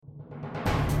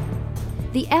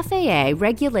The FAA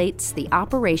regulates the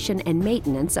operation and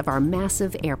maintenance of our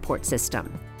massive airport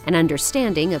system. An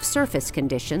understanding of surface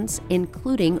conditions,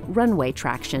 including runway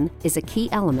traction, is a key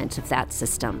element of that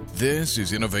system. This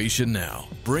is Innovation Now,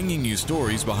 bringing you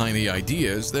stories behind the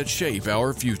ideas that shape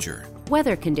our future.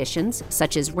 Weather conditions,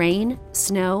 such as rain,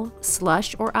 snow,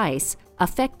 slush, or ice,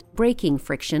 affect braking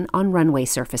friction on runway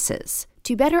surfaces.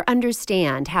 To better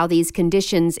understand how these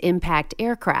conditions impact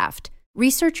aircraft,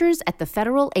 researchers at the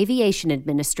Federal Aviation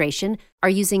Administration are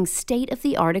using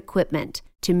state-of-the-art equipment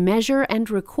to measure and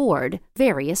record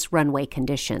various runway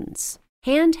conditions.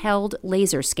 Handheld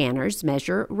laser scanners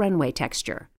measure runway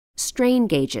texture. Strain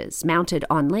gauges mounted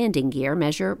on landing gear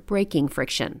measure braking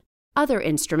friction. Other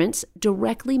instruments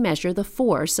directly measure the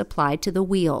force applied to the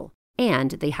wheel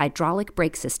and the hydraulic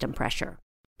brake system pressure.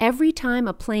 Every time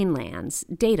a plane lands,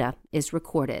 data is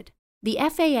recorded. The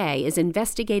FAA is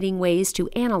investigating ways to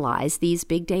analyze these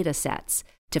big data sets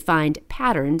to find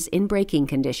patterns in braking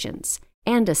conditions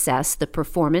and assess the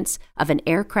performance of an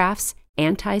aircraft's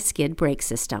anti-skid brake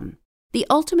system. The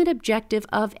ultimate objective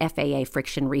of FAA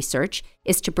friction research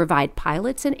is to provide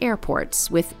pilots and airports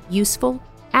with useful,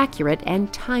 accurate,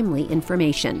 and timely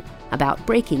information about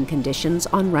braking conditions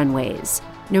on runways,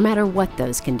 no matter what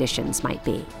those conditions might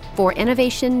be. For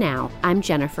Innovation Now, I'm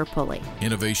Jennifer Pulley.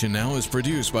 Innovation Now is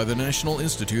produced by the National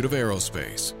Institute of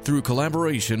Aerospace through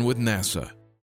collaboration with NASA.